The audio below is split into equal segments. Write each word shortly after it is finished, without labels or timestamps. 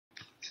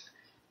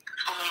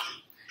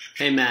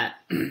Hey Matt,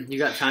 you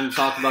got time to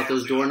talk about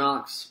those door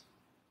knocks?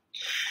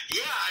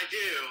 Yeah, I do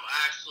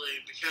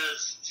actually,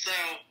 because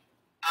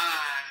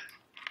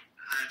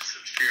that's a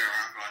fear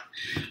where I'm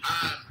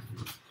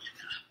going.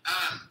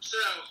 So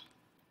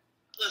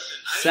listen.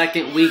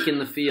 Second week in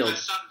the field.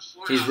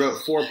 He's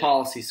wrote 4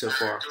 policies so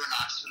far. Door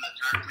knocks from the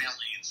direct mail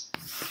leads.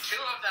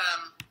 2 of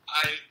them,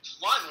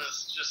 one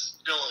was just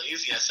real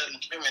easy. I set an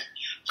appointment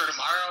for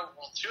tomorrow.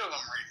 Well, 2 of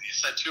them were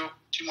easy. I set two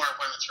more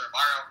appointments for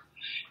tomorrow.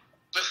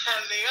 But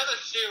then the other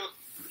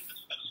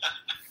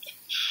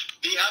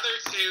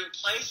two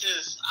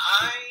places,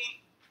 I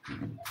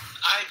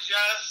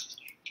just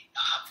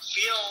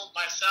feel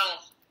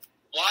myself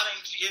wanting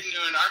to get into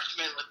an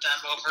argument with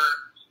them over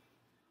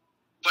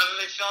whether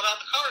they filled out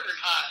the card or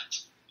not.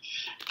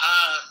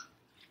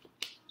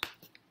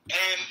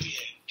 And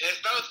in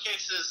both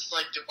cases,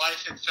 like, the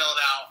wife had filled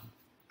out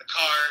the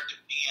card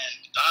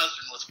and the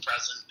husband was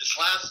present. This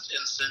last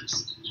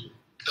instance,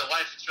 the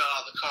wife had filled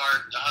out the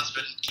card, the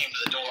husband came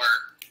to the door,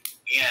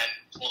 and,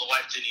 well, the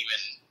wife didn't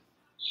even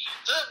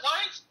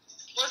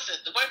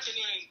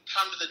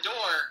come to the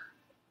door,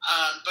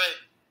 but,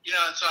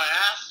 and so I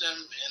asked him,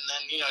 and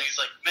then,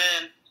 he's like,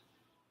 man,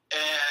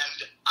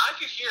 and I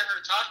could hear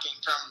her talking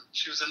from,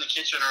 she was in the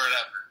kitchen or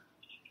whatever,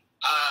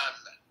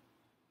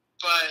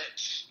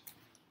 but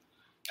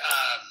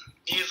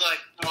he's like,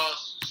 well,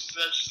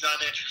 she's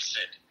not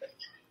interested,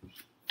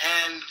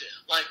 and,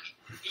 like,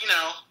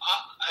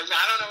 I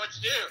don't know what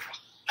to do.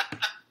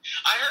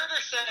 I heard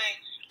her say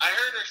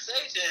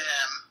to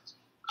him,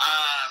 I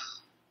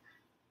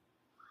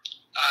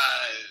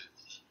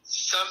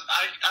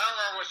don't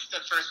remember what she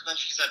said first, but then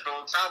she said, but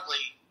we'll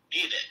probably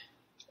need it.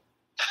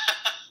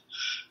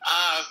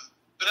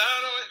 But I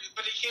don't know,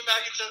 but he came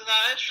back and said,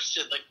 not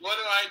interested. Like, what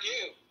do I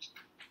do?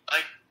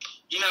 Like,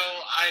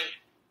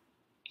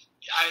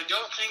 I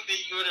don't think that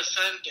you would have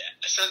sent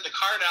the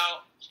card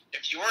out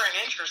if you weren't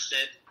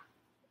interested.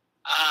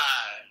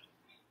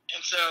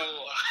 And so,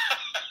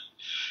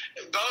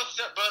 both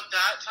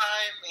that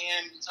time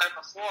and the time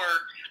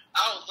before,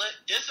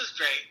 this is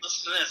great.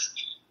 Listen to this.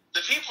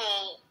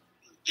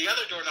 The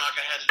other door knock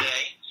I had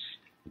today,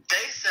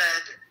 they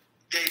said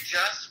they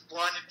just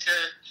wanted to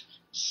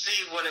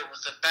see what it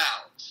was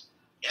about.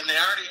 And they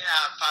already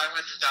have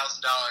 $500,000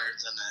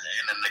 in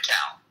an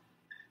account.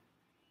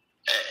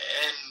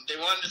 And they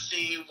wanted to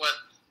see what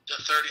the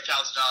 $30,000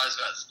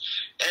 was.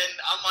 And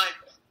I'm like,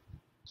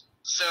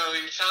 so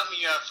you're telling me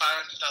you have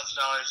 $500,000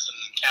 in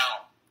an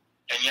account,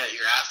 and yet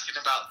you're asking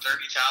about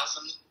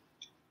 $30,000?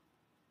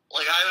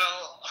 Like, I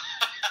don't.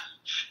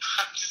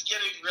 I'm just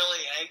getting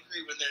really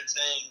angry when they're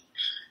saying,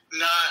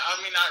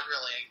 not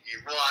really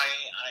angry. Well, I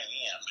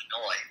am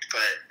annoyed,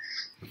 but,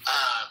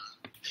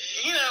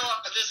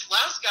 this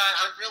last guy,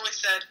 I really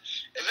said,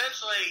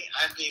 eventually,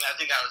 I think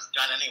I was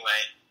done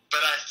anyway, but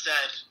I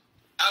said,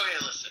 okay,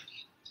 listen,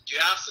 you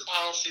have some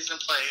policies in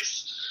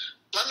place.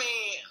 Let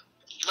me,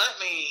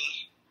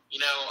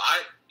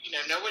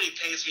 nobody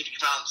pays me to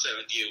come out and sit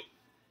with you.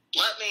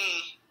 Let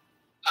me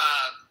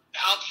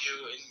help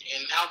you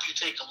and help you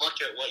take a look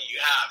at what you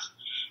have.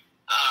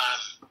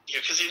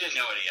 Because he didn't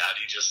know what he had.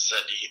 He just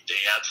said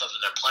they had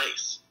something in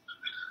place.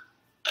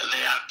 And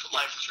they had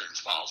life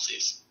insurance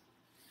policies.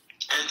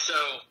 And so,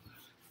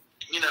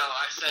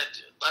 I said,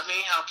 let me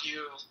help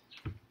you,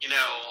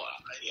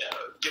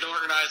 get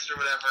organized or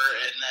whatever.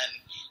 And then,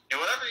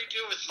 whatever you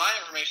do with my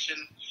information,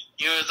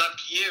 is up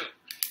to you.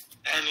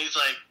 And he's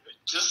like,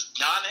 just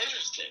not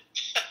interested.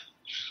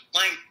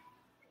 Like,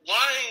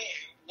 why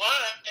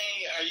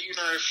are you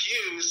going to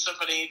refuse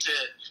somebody to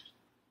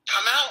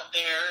come out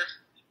there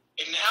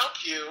and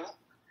help you,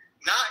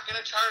 not going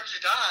to charge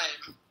a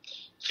dime,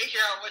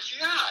 figure out what you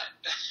got?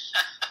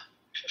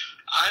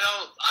 I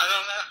don't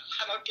know.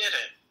 I don't get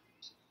it.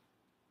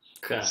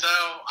 Okay. So,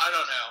 I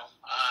don't know.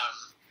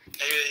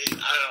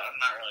 I'm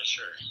not really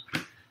sure.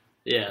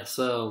 Yeah,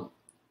 so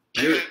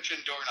Maybe I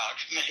shouldn't door knock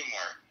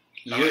anymore.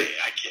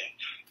 I can't.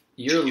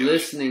 You're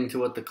listening to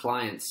what the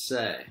clients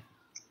say,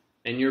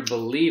 and you're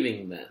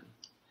believing them.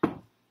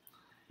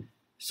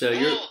 So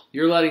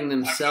you're letting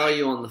them sell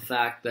you on the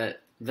fact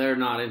that they're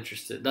not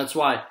interested. That's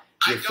why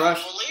you're frustrated. I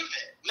don't believe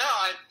it. No,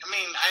 I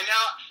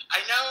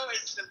know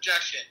it's an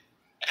objection,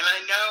 and I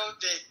know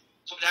that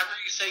whenever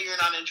you say you're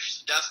not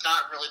interested, that's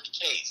not really the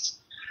case.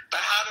 But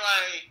how do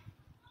I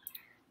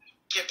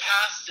get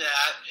past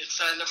that and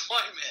set an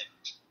appointment?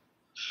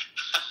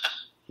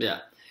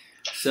 Yeah.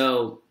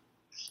 So,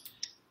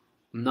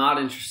 not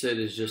interested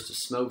is just a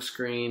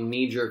smokescreen,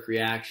 knee-jerk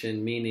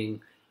reaction,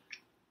 meaning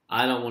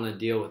I don't want to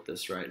deal with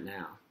this right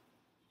now.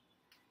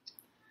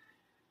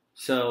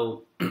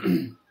 So,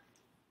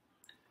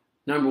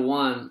 number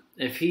one,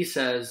 if he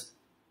says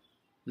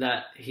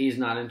that he's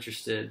not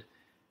interested,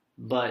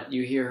 but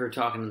you hear her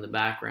talking in the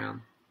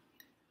background,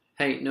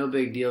 hey, no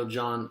big deal,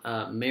 John.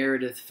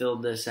 Meredith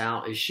filled this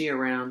out. Is she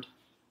around?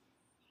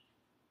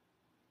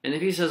 And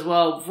if he says,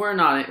 well, we're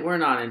not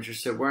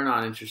interested,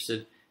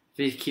 if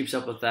he keeps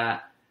up with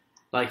that,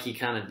 like he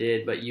kind of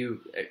did, but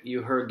you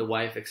heard the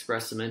wife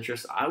express some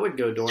interest, I would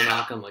go door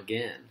knock him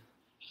again.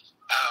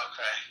 Oh,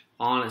 okay.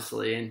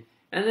 Honestly,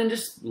 and then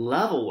just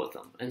level with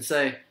them and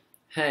say,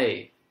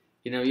 hey,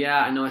 yeah,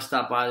 I know I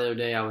stopped by the other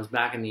day. I was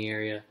back in the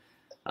area.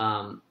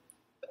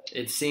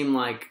 It seemed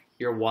like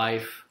your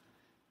wife,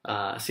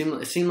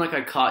 it seemed like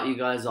I caught you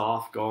guys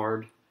off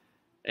guard.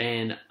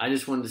 And I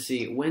just wanted to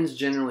see, when's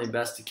generally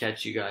best to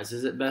catch you guys?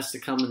 Is it best to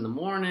come in the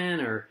morning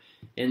or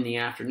in the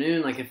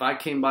afternoon? Like if I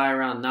came by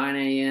around 9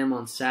 a.m.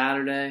 on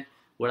Saturday,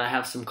 would I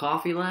have some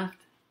coffee left?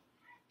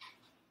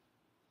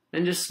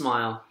 And just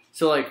smile.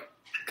 So like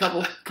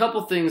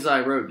couple things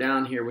I wrote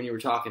down here when you were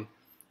talking.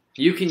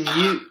 You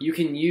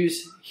can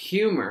use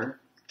humor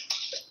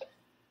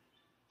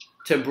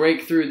to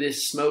break through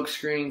this smoke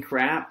screen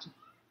crap.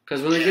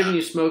 Because when they're giving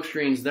you smoke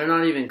screens, they're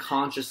not even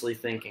consciously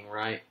thinking,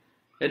 right?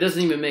 It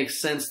doesn't even make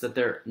sense that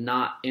they're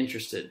not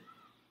interested.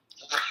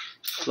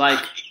 Like,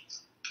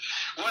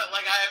 what?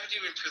 Like I haven't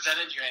even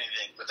presented you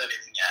anything with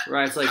anything yet.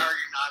 Right? It's like, how are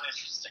you not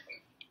interested?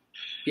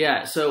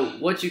 Yeah. So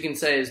what you can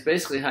say is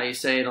basically how you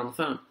say it on the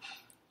phone.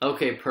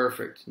 Okay,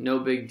 perfect. No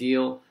big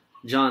deal,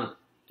 John.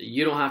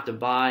 You don't have to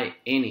buy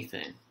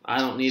anything. I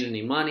don't need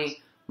any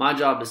money. My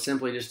job is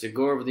simply just to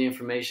go over the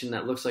information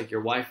that looks like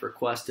your wife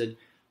requested.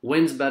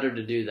 When's better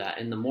to do that?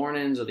 In the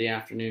mornings or the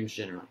afternoons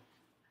generally?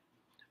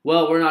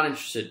 Well, we're not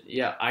interested.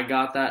 Yeah, I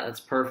got that. That's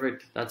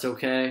perfect. That's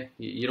okay.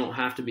 You don't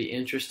have to be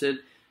interested.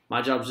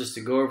 My job is just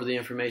to go over the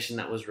information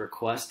that was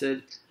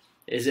requested.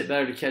 Is it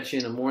better to catch you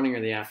in the morning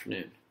or the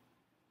afternoon?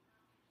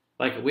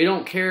 Like, we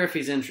don't care if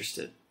he's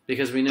interested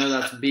because we know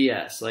that's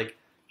BS. Like,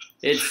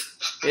 it's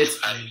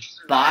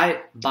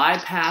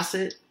bypass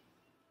it.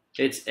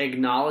 It's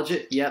acknowledge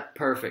it. Yep,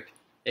 perfect.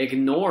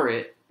 Ignore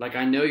it. Like,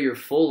 I know you're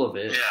full of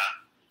it.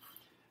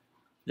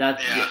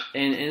 Yeah.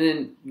 And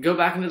then go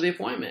back into the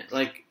appointment.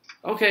 Like,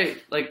 okay,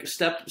 like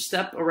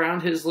step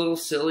around his little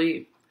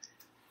silly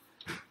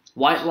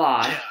white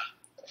lie,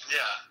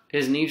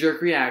 his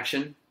knee-jerk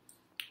reaction,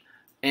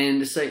 and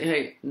to say,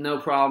 hey, no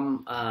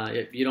problem.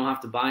 If you don't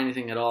have to buy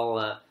anything at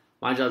all.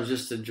 My job is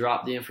just to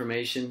drop the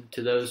information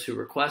to those who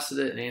requested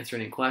it and answer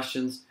any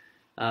questions.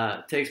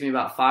 It takes me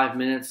about 5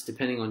 minutes,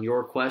 depending on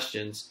your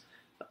questions.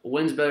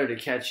 When's better to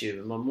catch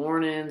you?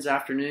 Mornings,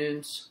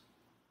 afternoons?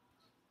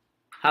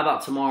 How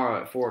about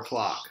tomorrow at 4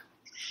 o'clock?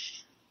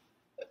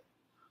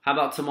 How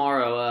about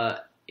tomorrow,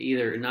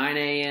 either 9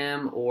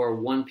 a.m. or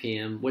 1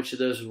 p.m.? Which of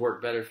those would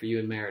work better for you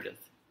and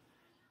Meredith?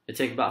 It'd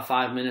take about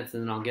 5 minutes,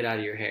 and then I'll get out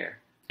of your hair,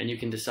 and you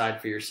can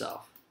decide for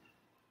yourself.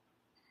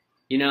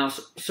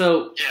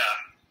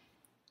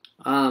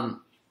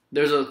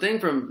 There's a thing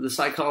from the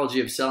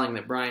Psychology of Selling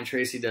that Brian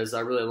Tracy does that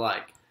I really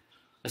like.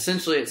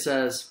 Essentially, it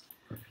says,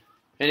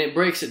 and it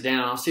breaks it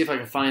down. I'll see if I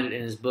can find it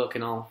in his book,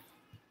 and I'll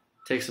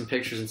take some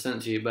pictures and send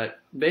it to you. But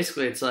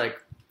basically, it's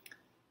like,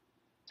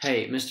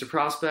 hey, Mr.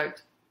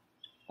 Prospect,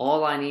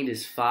 all I need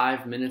is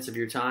 5 minutes of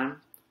your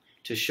time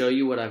to show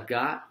you what I've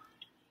got,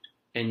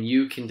 and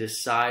you can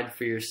decide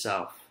for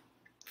yourself.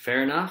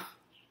 Fair enough?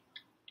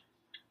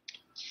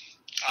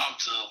 I'll have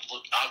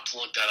to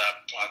look that up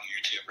on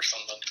YouTube or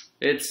something.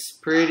 It's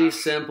pretty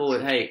simple.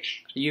 Hey,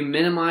 you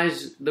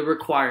minimize the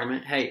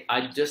requirement. Hey,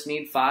 I just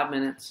need 5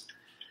 minutes.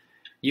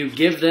 You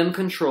give them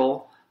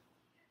control.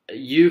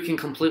 You can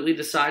completely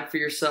decide for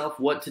yourself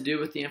what to do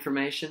with the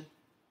information.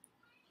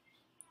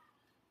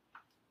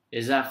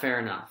 Is that fair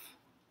enough?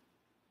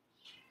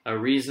 A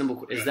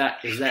reasonable is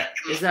that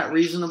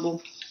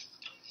reasonable?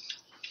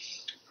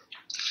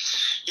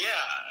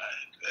 Yeah.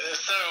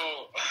 So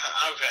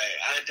okay,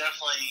 I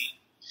definitely.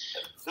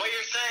 What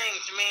you're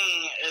saying to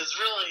me is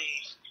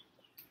really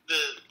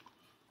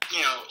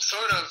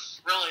sort of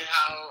really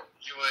how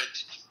you would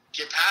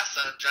get past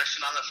that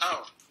objection on the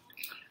phone.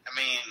 I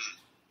mean,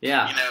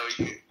 yeah.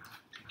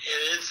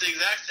 It's the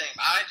exact same.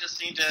 I just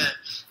need to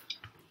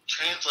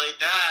translate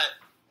that,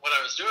 what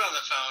I was doing on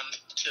the phone,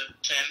 to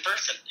in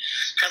person.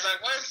 Because I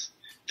was,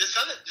 this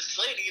other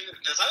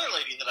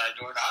lady that I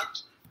door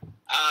knocked,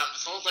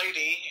 this old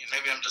lady, and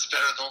maybe I'm just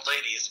better with old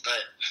ladies,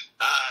 but,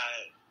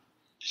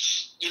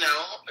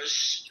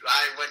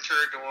 I went to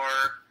her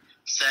door,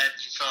 said,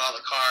 fill out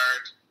the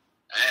card,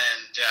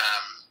 and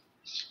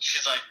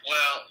she's like,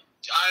 well,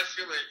 I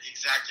forget what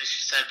exactly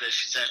she said, but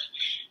she said,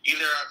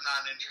 either I'm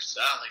not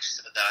interested. I don't think she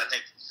said that. I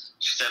think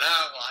she said,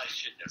 oh, well, I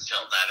shouldn't have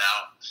filled that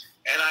out.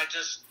 And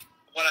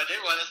what I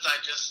did was I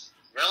just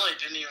really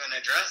didn't even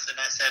address it.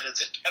 I said,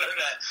 is it better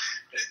to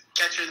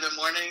catch her in the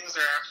mornings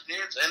or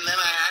afternoons? And then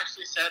I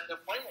actually set an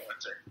appointment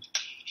with her.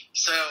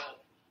 So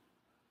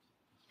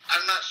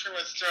I'm not sure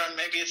what's throwing.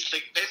 Maybe it's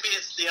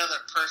the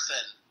other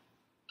person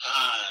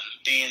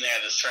being there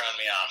that's throwing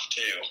me off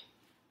too.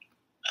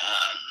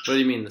 What do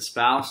you mean, the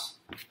spouse?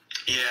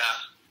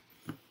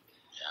 Yeah.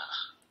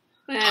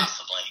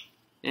 Possibly.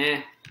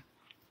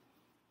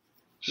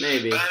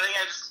 Maybe. But I think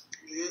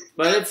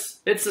But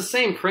it's the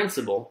same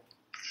principle.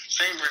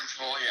 Same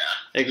principle,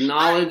 yeah.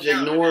 Acknowledge,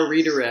 ignore,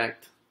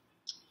 redirect.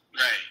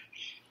 Right.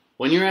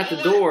 When you're at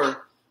the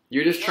door,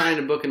 you're just trying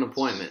to book an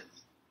appointment.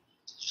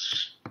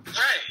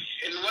 Right.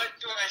 And what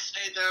do I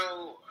say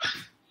though?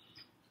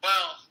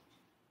 Well,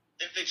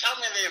 if they tell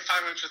me they have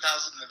 $500,000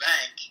 in the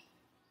bank,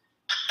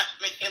 I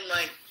mean,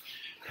 like.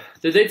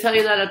 Did they tell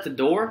you that at the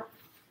door?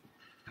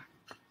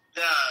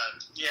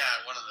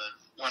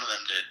 One of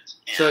them did.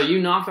 Yeah. So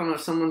you knocked on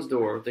someone's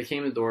door. They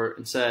came to the door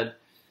and said,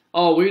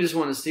 "Oh, we just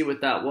want to see what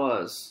that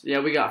was. Yeah,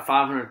 we got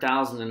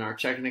 $500,000 in our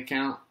checking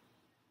account."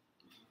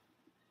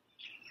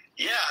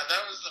 Yeah,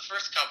 that was the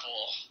first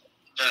couple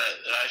that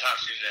I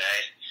talked to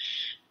today.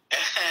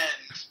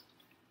 And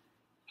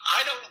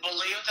I don't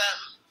believe them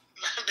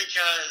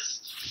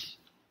because,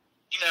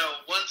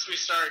 once we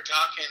started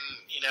talking,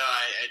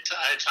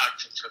 I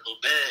talked to him for a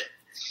little bit.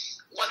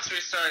 Once we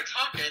started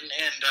talking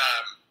and,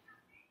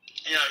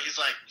 he's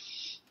like,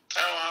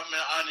 "Oh, I'm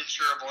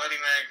uninsurable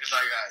anyway because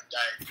I got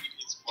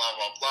diabetes, blah,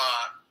 blah,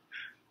 blah."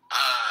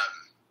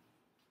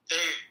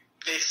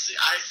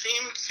 I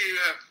seem to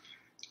have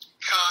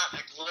caught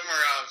a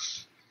glimmer of,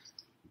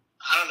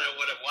 I don't know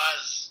what it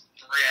was,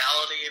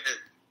 reality that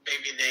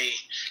maybe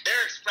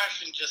their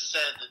expression just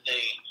said that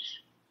they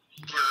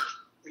were,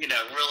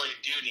 really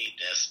do need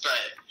this. But,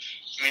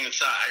 I mean,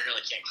 it's not, I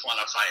really can't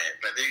quantify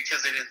it, but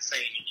because they didn't say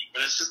anything.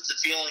 But it's just the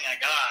feeling I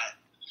got.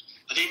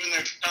 But even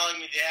they're telling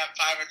me they have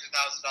 $500,000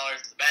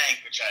 in the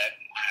bank, which I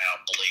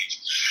don't believe,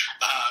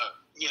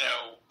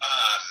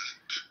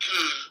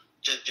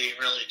 that they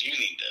really do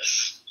need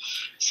this.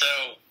 So,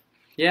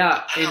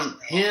 yeah,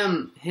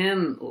 and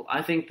him,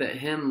 I think that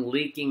him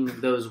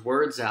leaking those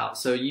words out.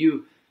 So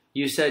you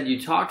said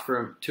you talked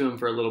to him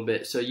for a little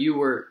bit. So you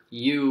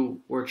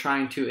were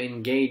trying to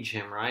engage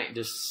him, right?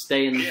 Just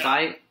stay in the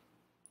fight.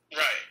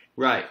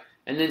 Right.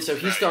 And then so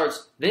he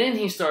starts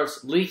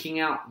leaking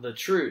out the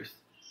truth.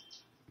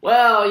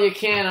 "Well, you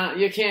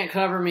can't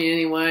cover me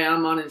anyway.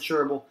 I'm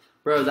uninsurable."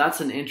 Bro,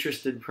 that's an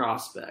interested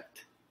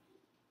prospect.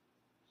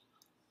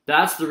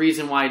 That's the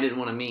reason why he didn't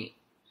want to meet.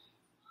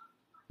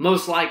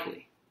 Most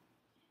likely.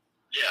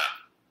 Yeah.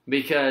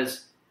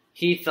 Because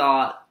he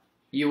thought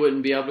you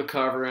wouldn't be able to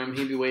cover him.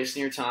 He'd be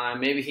wasting your time.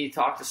 Maybe he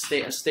talked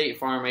to a State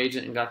Farm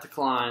agent and got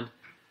declined.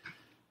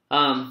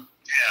 So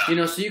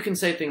you can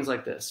say things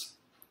like this.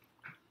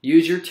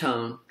 Use your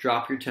tone.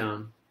 Drop your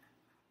tone.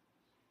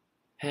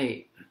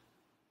 "Hey,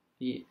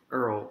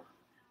 Earl,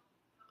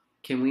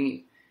 can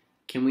we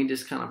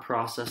just kind of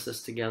process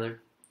this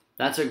together?"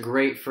 That's a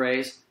great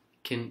phrase.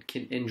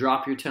 And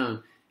drop your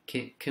tone.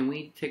 Can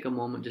we take a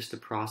moment just to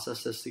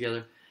process this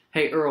together?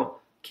 "Hey,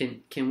 Earl,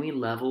 can we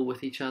level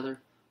with each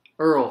other?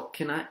 Earl,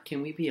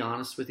 can we be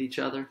honest with each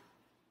other?"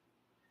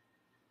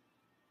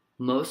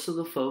 Most of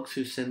the folks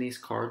who send these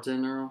cards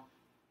in, Earl,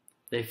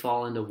 they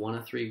fall into one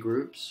of three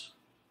groups.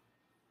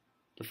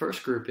 The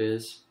first group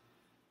is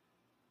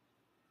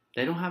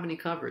they don't have any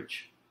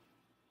coverage.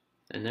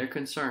 And they're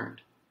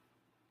concerned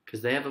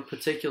because they have a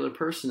particular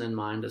person in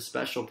mind, a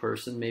special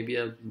person, maybe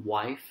a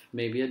wife,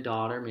 maybe a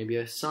daughter, maybe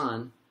a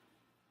son.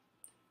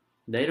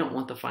 They don't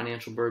want the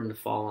financial burden to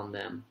fall on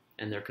them,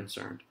 and they're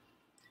concerned.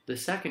 The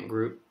second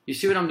group, you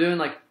see what I'm doing?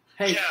 Like,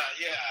 hey,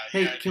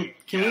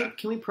 can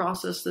we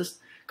process this?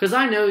 Because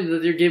I know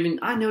that you're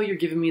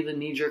giving me the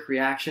knee-jerk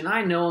reaction.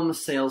 I know I'm a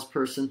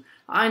salesperson.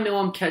 I know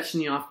I'm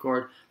catching you off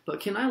guard. But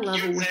can I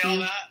level with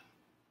you?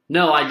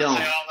 No, I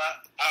don't.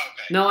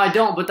 No, I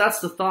don't, but that's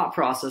the thought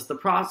process. The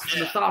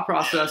thought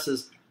process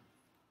is,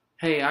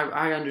 "Hey,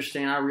 I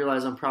understand. I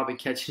realize I'm probably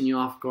catching you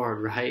off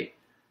guard, right?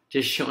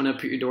 Just showing up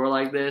at your door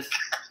like this.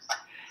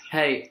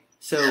 Hey,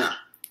 so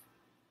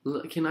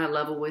can I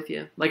level with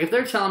you?" Like if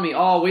they're telling me,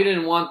 "Oh, we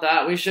didn't want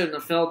that. We shouldn't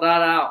have filled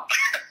that out."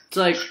 It's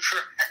like,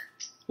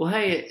 well,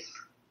 hey,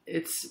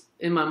 it's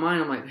in my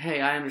mind. I'm like,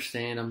 "Hey, I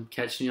understand. I'm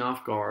catching you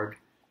off guard,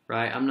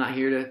 right? I'm not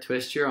here to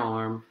twist your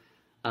arm."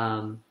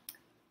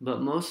 But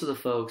most of the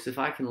folks, if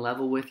I can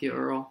level with you,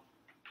 Earl,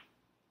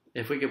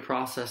 if we could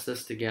process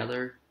this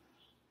together,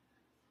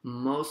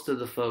 most of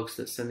the folks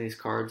that send these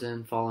cards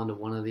in fall into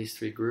one of these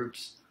three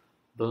groups.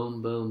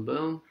 Boom, boom,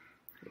 boom.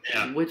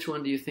 Yeah. Which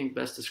one do you think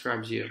best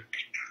describes you?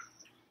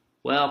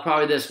 Well,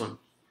 probably this one.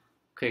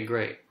 Okay,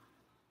 great.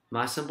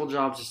 My simple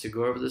job is just to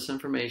go over this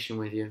information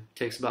with you. It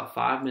takes about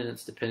 5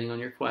 minutes depending on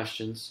your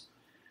questions.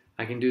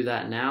 I can do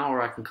that now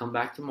or I can come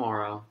back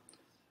tomorrow.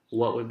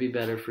 What would be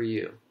better for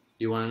you?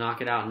 You want to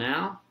knock it out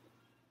now?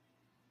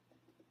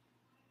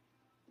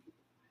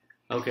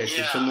 Okay,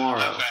 so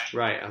tomorrow. Okay.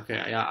 Right,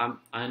 okay. Yeah,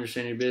 I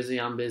understand you're busy.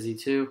 I'm busy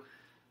too.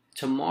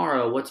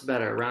 Tomorrow, what's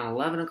better? Around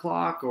 11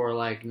 o'clock or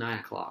like 9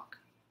 o'clock?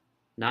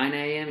 9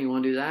 a.m., you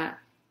want to do that?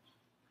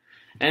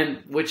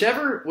 And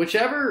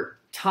whichever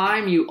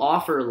time you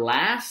offer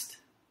last,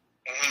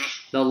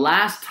 the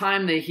last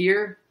time they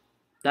hear,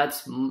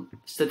 that's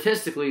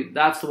statistically,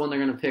 that's the one they're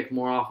going to pick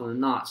more often than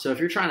not. So if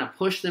you're trying to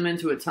push them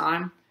into a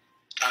time,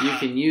 you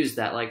can use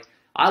that. Like,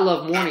 I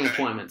love morning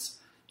appointments.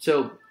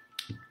 So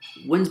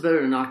when's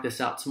better to knock this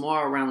out?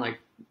 Tomorrow around like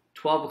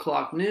 12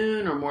 o'clock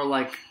noon or more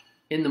like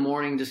in the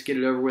morning, just get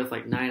it over with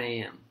like 9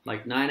 a.m.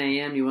 Like 9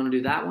 a.m., you want to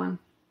do that one?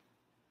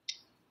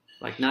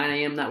 Like 9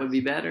 a.m., that would be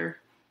better?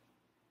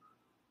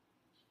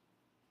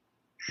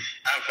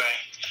 Okay.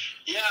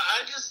 Yeah,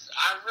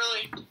 I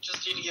really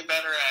just need to get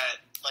better at,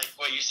 like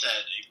what you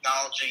said,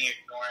 acknowledging,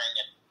 ignoring,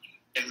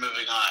 and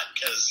moving on.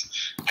 Because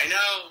I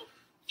know,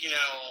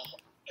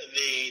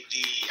 the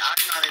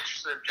I'm not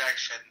interested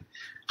objection.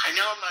 I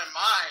know in my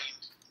mind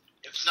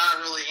it's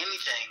not really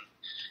anything,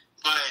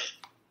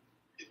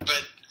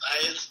 but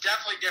it's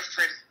definitely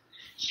different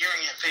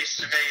hearing it face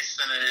to face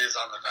than it is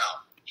on the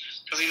phone.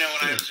 Because when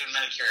I was doing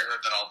Medicare, I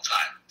heard that all the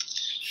time.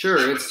 Sure,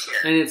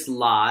 it's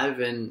live,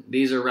 and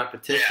these are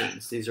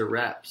repetitions. Yeah. These are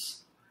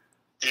reps.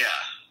 Yeah,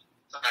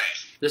 right.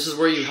 This is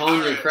where you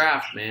hone your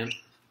craft, man.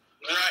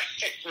 Right.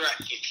 All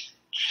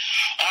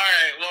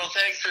right. Well,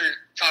 thanks for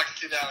talking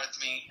through that with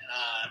me.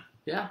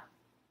 Yeah.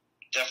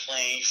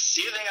 Definitely.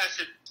 Do you think I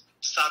should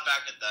stop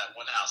back at that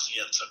one house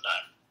again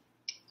sometime?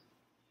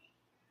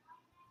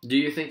 Do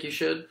you think you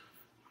should?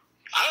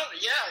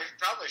 Yeah, I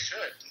probably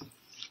should.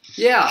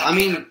 Yeah, I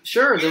mean,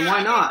 sure, then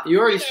why not? You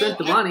already spent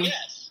the money.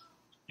 Yes,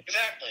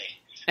 exactly.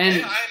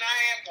 And I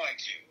am going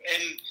to.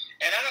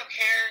 And I don't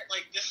care,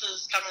 like, this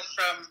is coming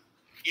from,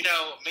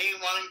 me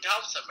wanting to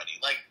help somebody.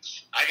 Like,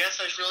 I guess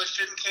I really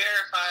shouldn't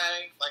care if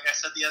I, like I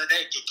said the other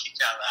day, get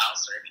kicked out of the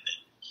house or anything.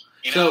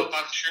 If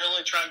I'm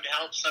truly trying to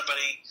help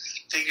somebody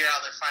figure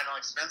out their final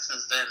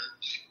expenses, then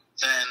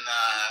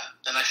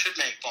I should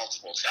make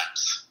multiple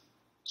steps.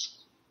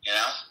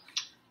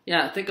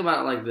 Yeah, think about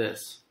it like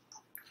this.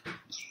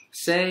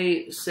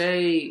 Say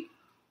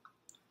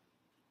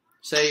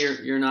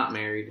you're not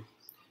married,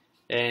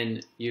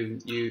 and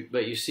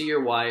but you see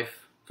your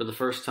wife for the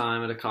first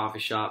time at a coffee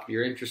shop.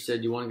 You're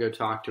interested. You want to go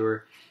talk to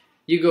her.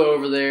 You go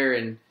over there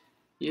and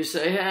you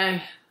say,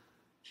 "Hey,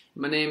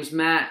 my name's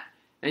Matt,"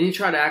 and you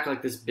try to act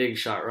like this big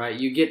shot, right?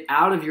 You get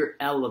out of your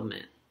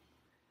element.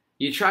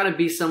 You try to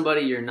be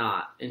somebody you're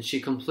not, and she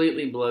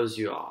completely blows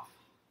you off.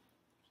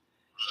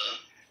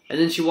 And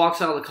then she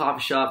walks out of the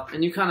coffee shop,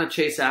 and you kind of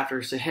chase after her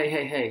and say,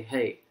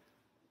 hey,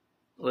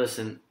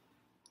 listen,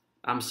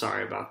 I'm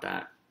sorry about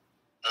that.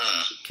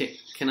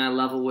 Can I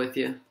level with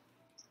you?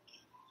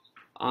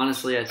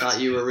 Honestly, I thought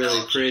you were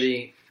really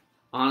pretty.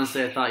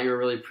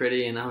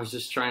 And I was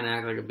just trying to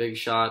act like a big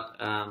shot.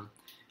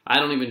 I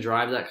don't even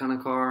drive that kind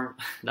of car.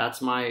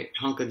 That's my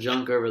hunk of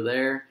junk over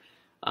there.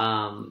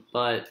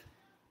 But,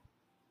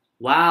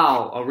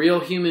 wow, a real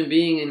human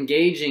being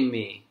engaging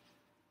me.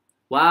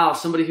 Wow,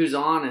 somebody who's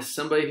honest,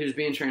 somebody who's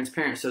being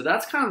transparent. So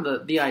that's kind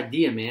of the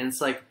idea, man.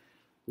 It's like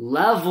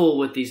level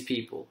with these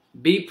people.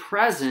 Be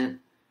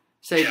present.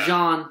 Say,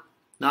 John,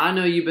 now I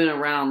know you've been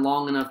around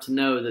long enough to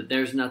know that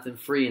there's nothing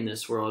free in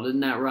this world.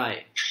 Isn't that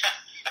right?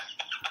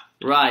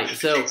 Right.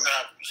 So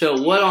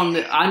what on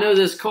the... I know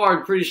this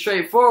card pretty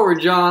straightforward,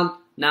 John.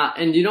 Now,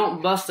 and you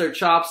don't bust their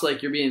chops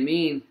like you're being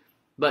mean,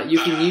 but you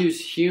can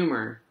use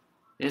humor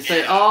and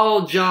say,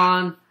 oh,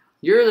 John,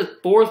 you're the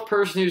fourth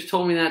person who's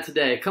told me that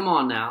today. Come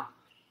on now.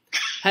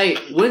 Hey,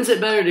 when's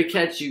it better to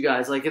catch you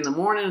guys? Like in the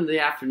morning or the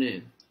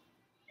afternoon?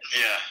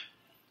 Yeah.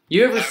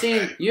 You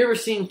ever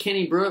seen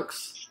Kenny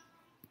Brooks?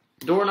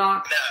 Door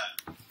knock?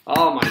 No.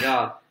 Oh my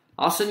God.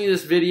 I'll send you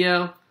this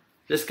video.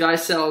 This guy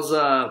sells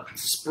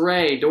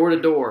spray door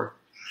to door.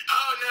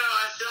 Oh no,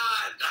 I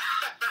saw it.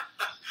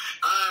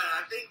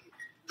 I think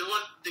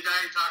the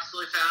guy who talks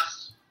really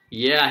fast.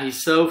 Yeah,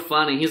 he's so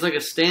funny. He's like a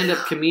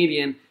stand-up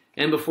comedian,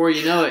 and before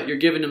you know it, you're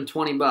giving him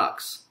 $20.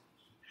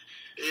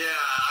 Yeah,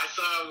 I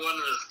saw one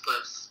of his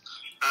clips.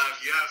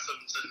 If you have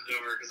something, send it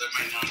over because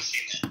I might not have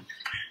seen it.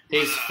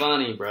 He's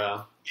funny,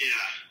 bro.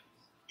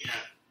 Yeah.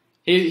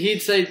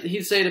 He'd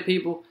say to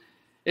people,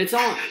 "It's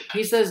on."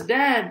 He says,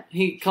 "Dad,"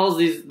 he calls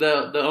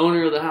the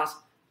owner of the house,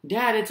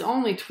 "Dad, it's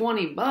only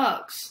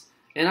 $20,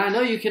 and I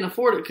know you can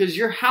afford it because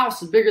your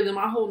house is bigger than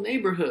my whole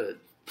neighborhood."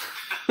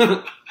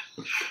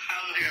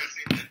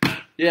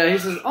 Yeah, he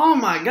says, "Oh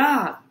my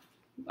God,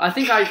 I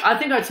think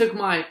I took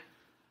my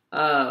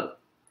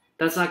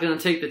that's not going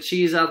to take the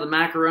cheese out of the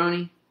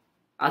macaroni.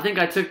 I think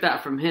I took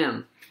that from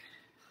him."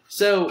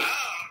 So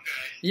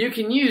you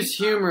can use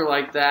humor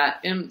like that,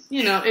 and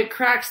it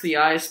cracks the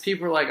ice.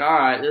 People are like, "All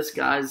right, this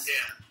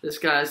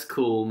guy's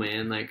cool,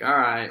 man." Like, all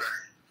right.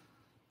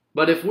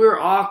 But if we're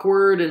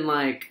awkward and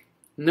like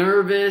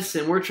nervous,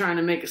 and we're trying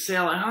to make a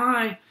sale, like,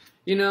 "Hi,"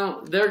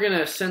 they're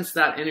gonna sense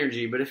that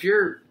energy. But if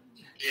you're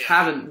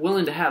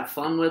willing to have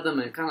fun with them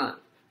and kind of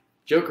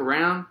joke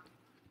around,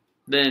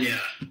 then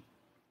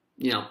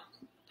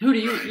who do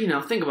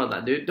you think about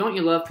that, dude? Don't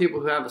you love people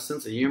who have a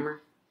sense of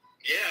humor?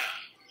 Yeah,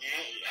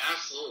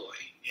 absolutely.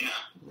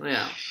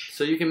 Yeah.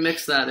 So you can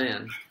mix that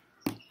in.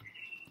 Okay.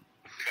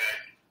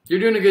 You're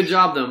doing a good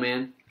job, though,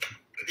 man.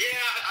 Yeah,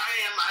 I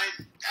am. I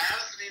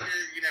also need to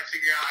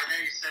figure out. I know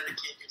you said I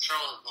can't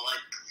control it, but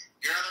like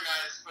your other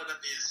guys put up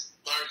these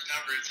large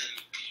numbers,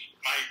 and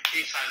my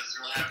case sizes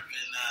really haven't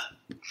been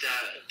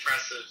that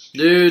impressive.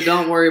 Dude,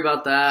 don't worry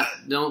about that.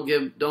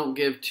 Don't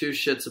give two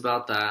shits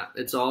about that.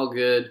 It's all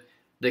good.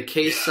 The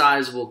case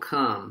size will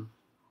come.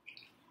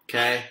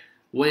 Okay?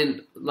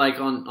 When, like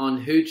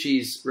on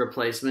Hoochie's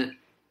replacement,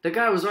 the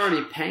guy was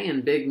already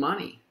paying big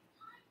money.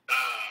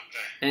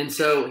 Okay. And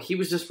so he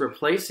was just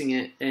replacing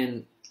it,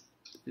 and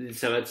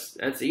so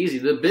that's easy.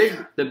 The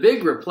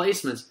big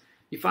replacements,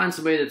 you find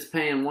somebody that's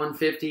paying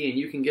 $150 and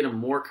you can get them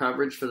more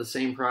coverage for the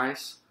same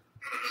price.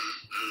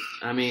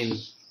 I mean,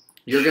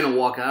 you're gonna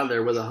walk out of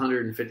there with a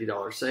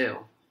 $150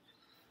 sale.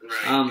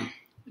 Right.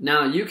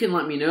 Now you can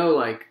let me know,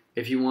 like,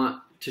 if you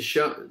want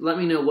to let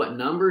me know what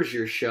numbers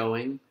you're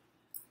showing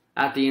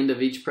at the end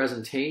of each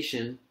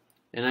presentation,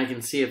 and I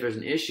can see if there's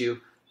an issue.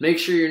 make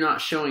sure you're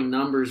not showing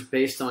numbers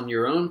based on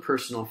your own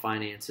personal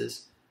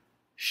finances.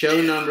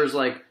 Show numbers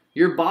like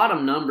your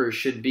bottom numbers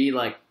should be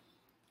like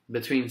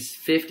between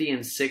 50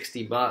 and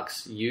 60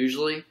 bucks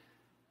usually.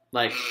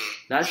 Like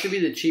that should be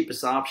the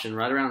cheapest option,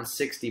 right around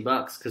 60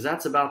 bucks, because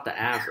that's about the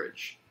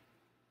average.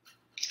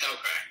 Okay.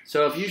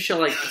 So if you show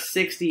like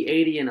 60,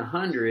 80, and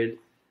 100,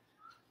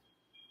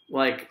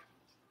 like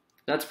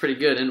that's pretty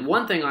good. And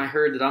one thing I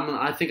heard that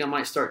I think I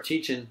might start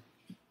teaching,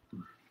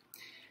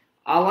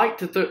 I like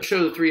to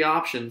show the 3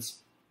 options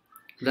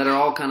that are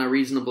all kind of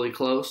reasonably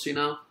close, you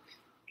know?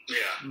 Yeah.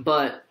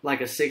 But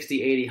like a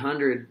 60, 80,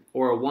 100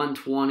 or a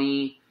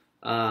 120,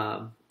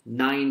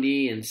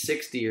 90, and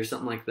 60 or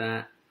something like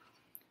that.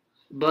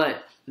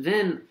 But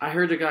then I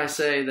heard a guy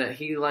say that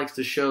he likes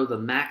to show the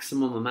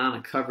maximum amount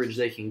of coverage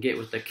they can get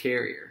with the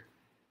carrier.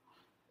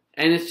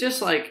 And it's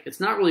just like, it's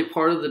not really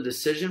part of the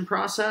decision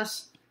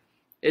process.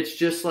 It's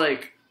just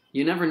like,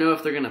 you never know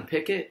if they're going to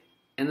pick it.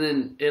 And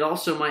then it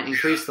also might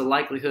increase the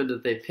likelihood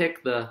that they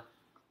pick the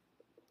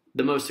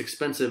most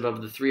expensive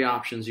of the 3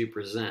 options you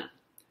present.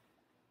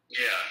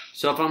 Yeah.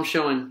 So if I'm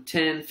showing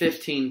 10,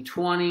 15,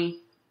 20,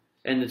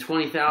 and the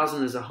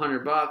 20,000 is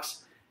 $100,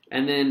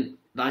 and then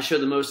I show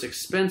the most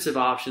expensive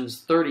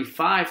options,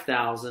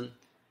 35,000,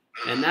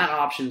 and that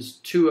option's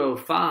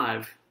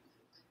 205,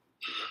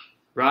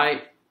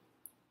 right?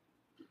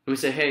 And we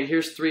say, hey,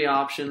 here's 3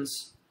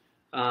 options,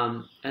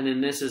 and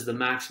then this is the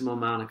maximum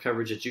amount of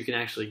coverage that you can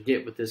actually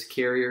get with this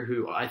carrier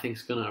who I think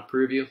is going to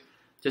approve you.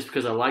 Just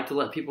because I like to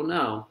let people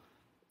know,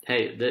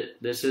 hey,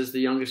 this is the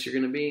youngest you're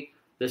going to be.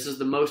 This is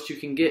the most you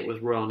can get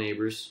with Royal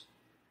Neighbors.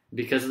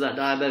 Because of that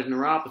diabetic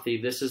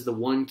neuropathy, this is the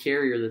one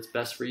carrier that's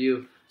best for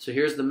you. So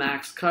here's the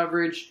max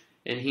coverage,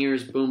 and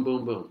here's boom,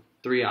 boom, boom.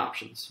 3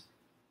 options.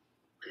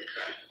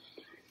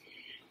 Okay.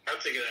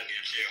 That's a good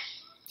idea, too.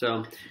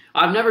 So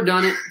I've never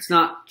done it. It's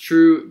not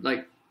true,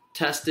 like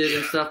tested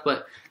and stuff,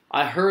 but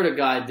I heard a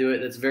guy do it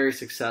that's very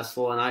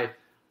successful, and I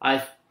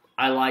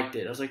liked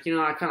it. I was like,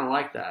 I kind of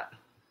like that.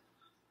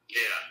 Yeah.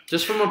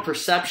 Just from a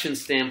perception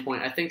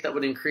standpoint, I think that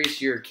would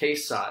increase your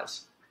case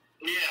size.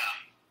 Yeah.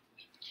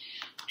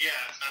 Yeah,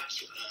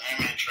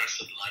 I'm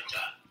interested in like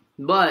that.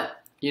 But,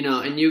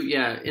 and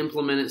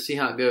implement it, see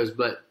how it goes.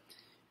 But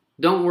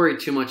don't worry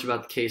too much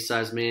about the case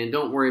size, man.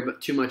 Don't worry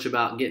too much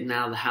about getting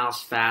out of the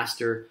house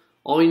faster.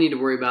 All you need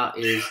to worry about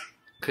is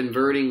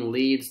converting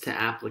leads to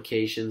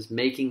applications,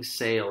 making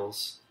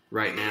sales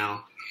right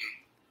now.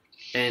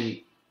 And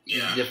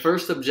the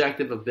first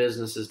objective of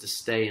business is to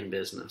stay in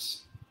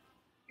business.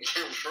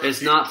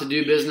 It's not to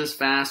do business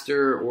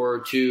faster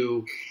or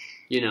to,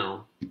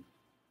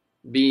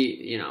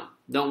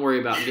 don't worry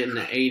about getting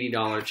an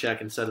 $80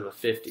 check instead of a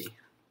 $50.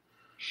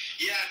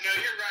 Yeah, no,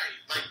 you're right.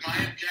 Like, my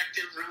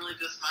objective really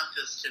this month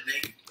is to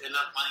make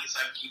enough money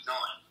so I can keep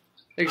going.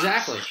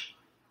 Exactly.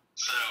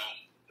 So,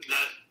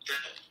 that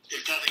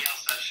if nothing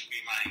else, that should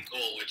be my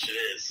goal, which it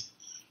is.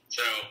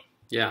 So,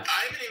 yeah.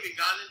 I haven't even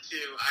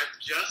I've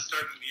just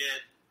started to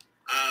get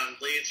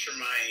leads from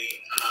my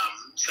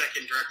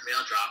second direct mail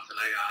drop that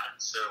I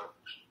got. So,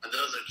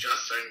 those are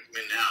just starting to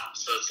come in now.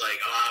 So, it's like,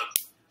 I'll have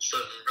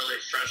some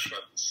really fresh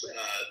ones.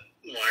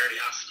 I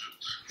already have some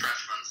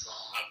fresh ones, so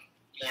I'll have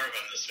more of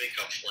them this week,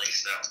 hopefully.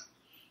 So,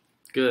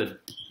 good.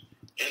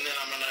 And then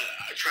I'm gonna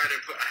try to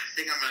put. I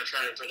think I'm gonna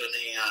try to put in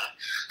a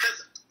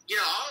because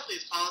all of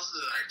these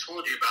policies that I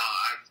told you about,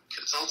 I've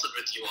consulted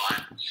with you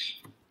on.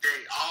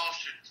 They all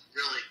should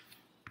really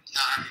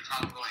not have any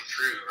problem going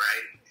through,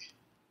 right?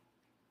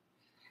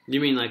 You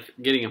mean like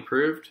getting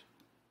approved?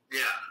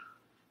 Yeah.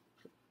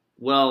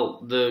 Well,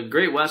 the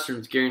Great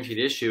Western's guaranteed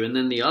issue, and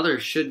then the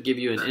others should give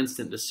you an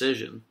instant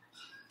decision.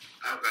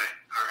 Okay, all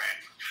right.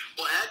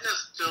 Well,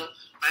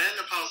 my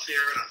Aetna policy I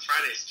read on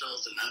Friday still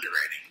is an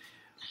underwriting.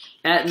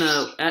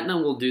 Aetna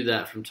will do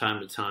that from time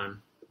to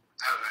time.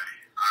 Okay,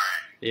 all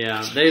right.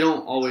 Yeah, they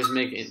don't always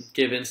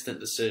give instant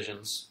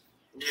decisions.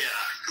 Yeah,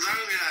 because I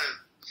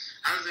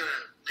was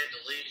gonna make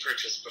a lead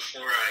purchase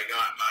before I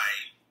got my,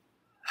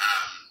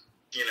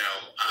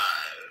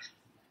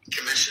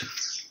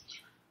 commissions.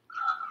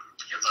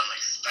 Because I'm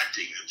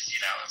expecting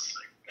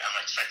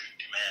I'm expecting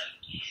demand.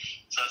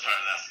 So that's why I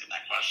was asking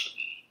that question.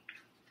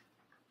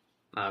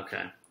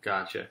 Okay,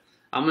 gotcha.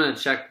 I'm going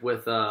to check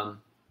with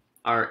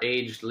our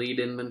aged lead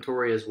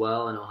inventory as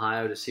well in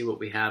Ohio to see what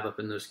we have up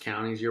in those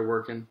counties you're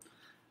working,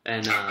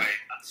 and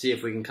see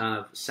if we can kind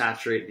of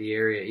saturate the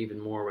area even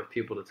more with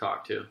people to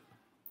talk to.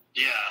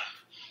 Yeah,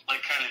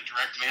 like kind of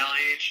direct mail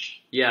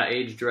aged? Yeah,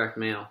 aged direct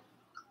mail.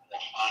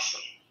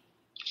 Awesome.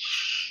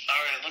 All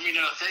right, let me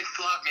know. Thanks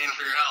a lot, man,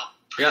 for your help.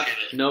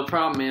 Appreciate it. No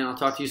problem, man. I'll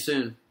talk to you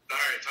soon. All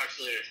right, talk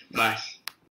to you later. Bye.